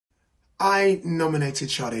I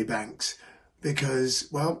nominated Sade Banks because,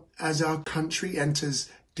 well, as our country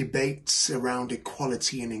enters debates around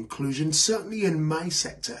equality and inclusion, certainly in my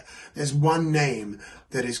sector, there's one name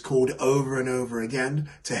that is called over and over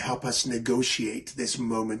again to help us negotiate this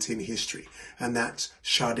moment in history. And that's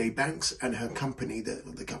Sade Banks and her company,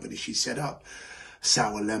 the company she set up,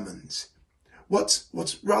 Sour Lemons. What's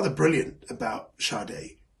rather brilliant about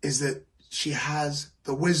Sade is that she has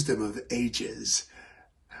the wisdom of ages,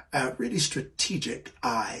 a really strategic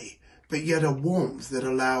eye, but yet a warmth that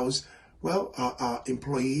allows, well, our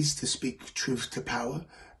employees to speak truth to power,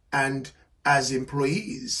 and as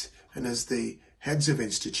employees and as the heads of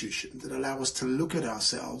institutions that allow us to look at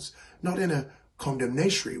ourselves, not in a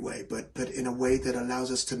condemnatory way, but in a way that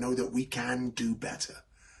allows us to know that we can do better.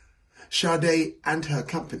 Sade and her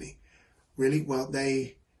company, really, well,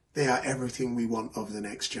 they are everything we want of the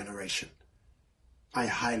next generation. I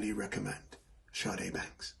highly recommend Sade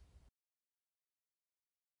Banks.